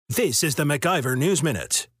This is the MacIver News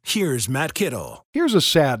Minute. Here's Matt Kittle. Here's a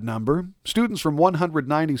sad number. Students from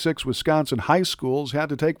 196 Wisconsin high schools had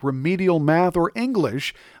to take remedial math or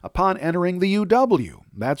English upon entering the UW.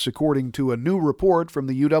 That's according to a new report from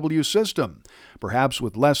the UW system. Perhaps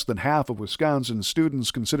with less than half of Wisconsin's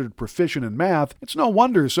students considered proficient in math, it's no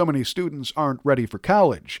wonder so many students aren't ready for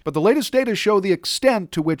college. But the latest data show the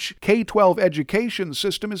extent to which K-12 education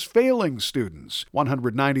system is failing students.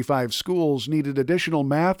 195 schools needed additional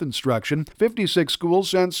math instruction. 56 schools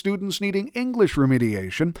sent students needing English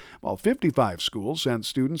remediation, while 55 schools sent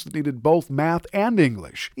students that needed both math and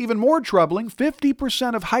English. Even more troubling,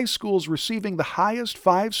 50% of high schools receiving the highest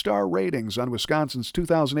five-star ratings on Wisconsin's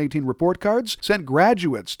 2018 report cards sent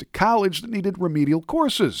graduates to college that needed remedial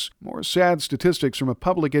courses. More sad statistics from a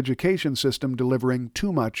public education system delivering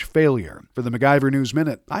too much failure. For the MacIver News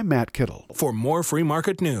Minute, I'm Matt Kittle. For more free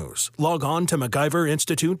market news, log on to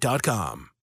MacIverinstitute.com.